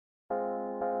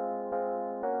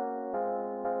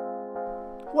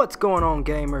What's going on,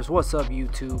 gamers? What's up,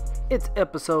 YouTube? It's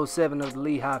episode 7 of the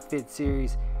Lehi Fitz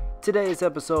series. Today's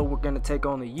episode, we're going to take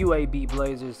on the UAB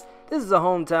Blazers. This is a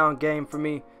hometown game for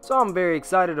me, so I'm very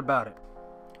excited about it.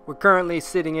 We're currently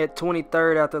sitting at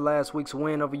 23rd after last week's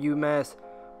win over UMass,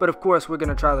 but of course we're going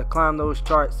to try to climb those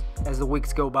charts as the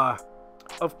weeks go by.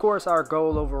 Of course, our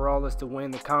goal overall is to win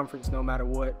the conference no matter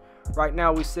what. Right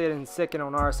now we sit in second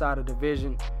on our side of the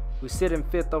division. We sit in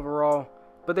 5th overall,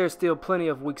 but there's still plenty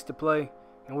of weeks to play,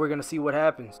 and we're going to see what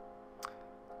happens.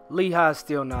 Lehi is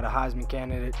still not a Heisman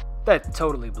candidate. That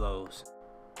totally blows.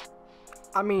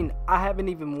 I mean, I haven't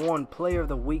even won Player of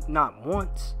the Week not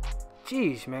once.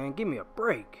 Jeez, man, give me a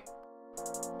break.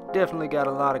 Definitely got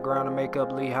a lot of ground to make up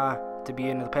Lehi to be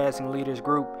in the passing leaders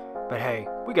group, but hey,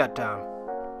 we got time.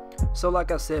 So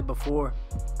like I said before,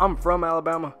 I'm from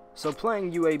Alabama, so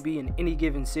playing UAB in any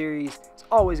given series is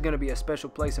always going to be a special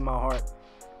place in my heart.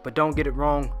 But don't get it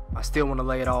wrong, I still want to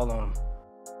lay it all on them.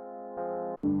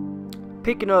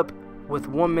 Picking up with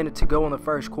 1 minute to go in the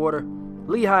first quarter,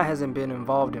 Lehi hasn't been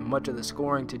involved in much of the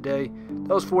scoring today.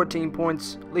 Those 14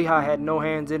 points, Lehi had no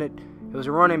hands in it. It was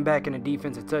a running back and a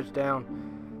defensive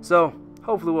touchdown. So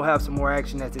hopefully we'll have some more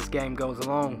action as this game goes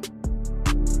along.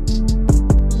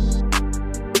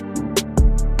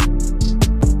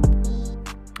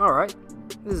 Alright,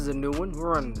 this is a new one.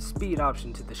 We're running the speed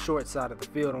option to the short side of the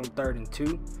field on 3rd and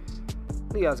 2.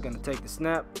 Lehi's going to take the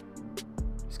snap.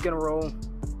 He's going to roll.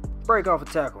 Break off a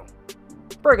tackle.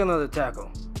 Break another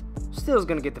tackle. Still's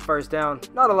going to get the first down.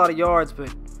 Not a lot of yards,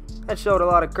 but that showed a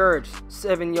lot of courage.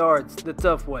 7 yards the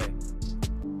tough way.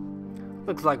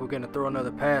 Looks like we're going to throw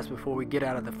another pass before we get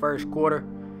out of the first quarter.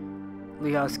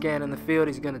 Lehi's scanning the field.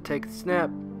 He's going to take the snap.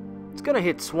 It's going to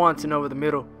hit Swanson over the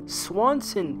middle.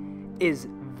 Swanson is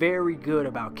very good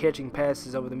about catching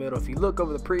passes over the middle. If you look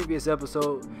over the previous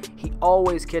episode, he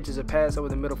always catches a pass over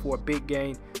the middle for a big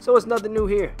gain, so it's nothing new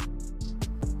here.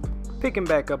 Picking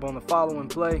back up on the following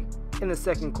play in the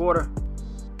second quarter,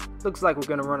 looks like we're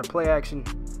going to run a play action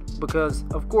because,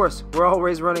 of course, we're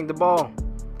always running the ball.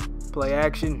 Play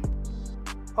action.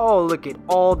 Oh, look at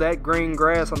all that green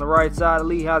grass on the right side.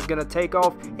 Lehi's going to take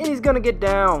off, and he's going to get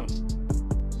down.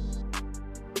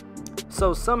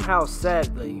 So somehow,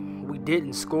 sadly, we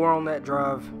didn't score on that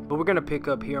drive, but we're going to pick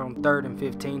up here on 3rd and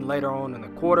 15 later on in the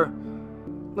quarter.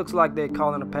 Looks like they're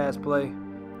calling a pass play.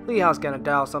 Lehi's going to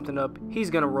dial something up. He's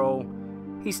going to roll.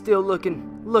 He's still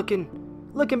looking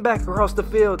back across the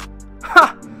field.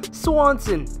 Ha!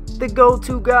 Swanson, the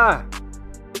go-to guy.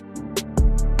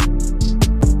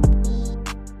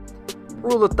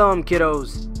 Rule of thumb,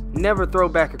 kiddos, never throw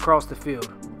back across the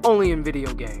field. Only in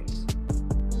video games.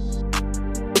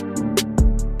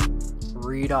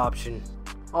 Read option.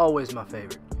 Always my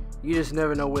favorite. You just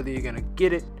never know whether you're going to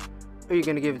get it or you're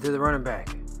going to give it to the running back.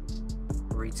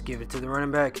 Reads give it to the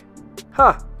running back.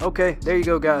 Ha! Okay, there you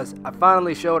go, guys. I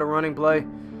finally showed a running play,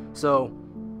 so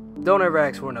don't ever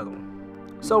ask for another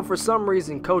one. So for some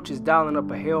reason, coach is dialing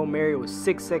up a Hail Mary with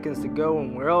 6 seconds to go,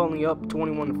 and we're only up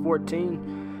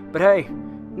 21-14. But hey,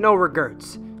 no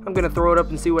regrets. I'm going to throw it up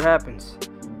and see what happens.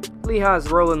 Lehi's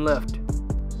rolling left.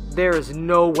 There is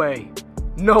no way.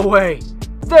 No way.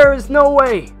 There is no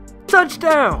way.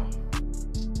 Touchdown!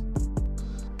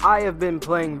 I have been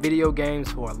playing video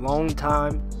games for a long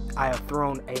time. I have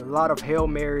thrown a lot of Hail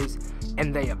Marys,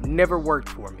 and they have never worked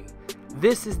for me.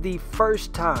 This is the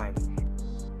first time,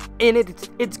 and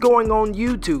it's going on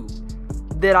YouTube,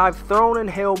 that I've thrown a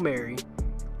Hail Mary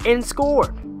and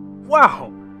scored.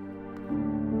 Wow!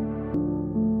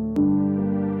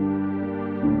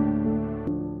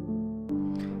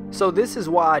 So this is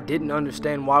why I didn't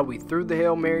understand why we threw the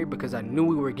Hail Mary, because I knew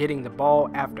we were getting the ball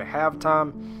after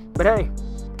halftime. But hey,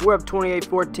 we're up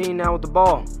 28-14 now with the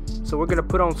ball. So we're going to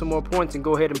put on some more points and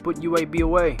go ahead and put UAB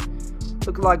away.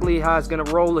 Looks like Lehi is going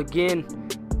to roll again.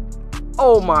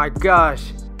 Oh my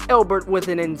gosh. Elbert with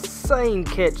an insane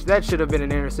catch. That should have been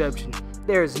an interception.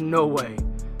 There's no way.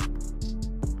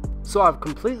 So I've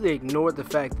completely ignored the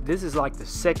fact that this is like the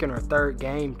 2nd or 3rd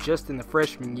game just in the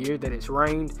freshman year that it's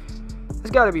rained.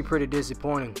 It's got to be pretty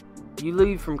disappointing. You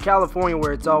leave from California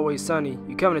where it's always sunny.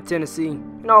 You come to Tennessee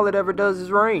and all it ever does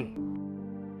is rain.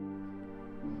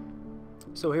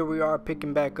 So here we are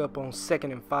picking back up on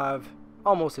 2nd and 5,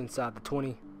 almost inside the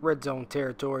 20, red zone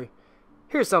territory.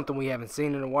 Here's something we haven't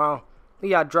seen in a while.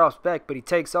 Lehi drops back, but he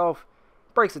takes off,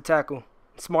 breaks a tackle,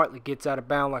 and smartly gets out of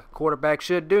bounds like a quarterback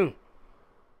should do.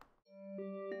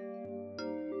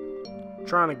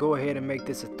 Trying to go ahead and make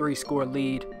this a 3-score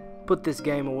lead, put this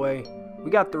game away. We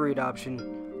got the read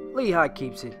option. Lehi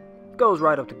keeps it, goes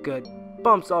right up the gut,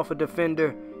 bumps off a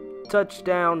defender,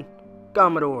 touchdown,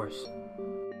 Commodores.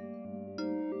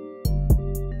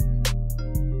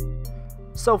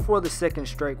 So for the second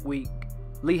straight week,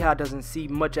 Lehi doesn't see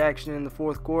much action in the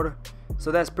fourth quarter, so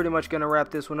that's pretty much going to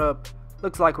wrap this one up.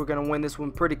 Looks like we're going to win this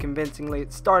one pretty convincingly.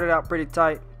 It started out pretty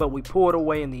tight, but we pulled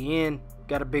away in the end.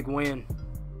 Got a big win.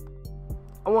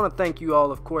 I want to thank you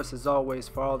all, of course, as always,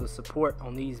 for all the support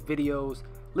on these videos.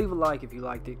 Leave a like if you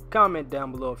liked it. Comment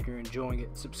down below if you're enjoying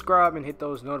it. Subscribe and hit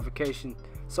those notifications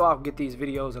so I'll get these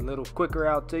videos a little quicker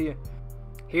out to you.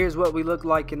 Here's what we look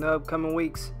like in the upcoming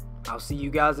weeks. I'll see you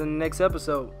guys in the next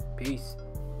episode. Peace.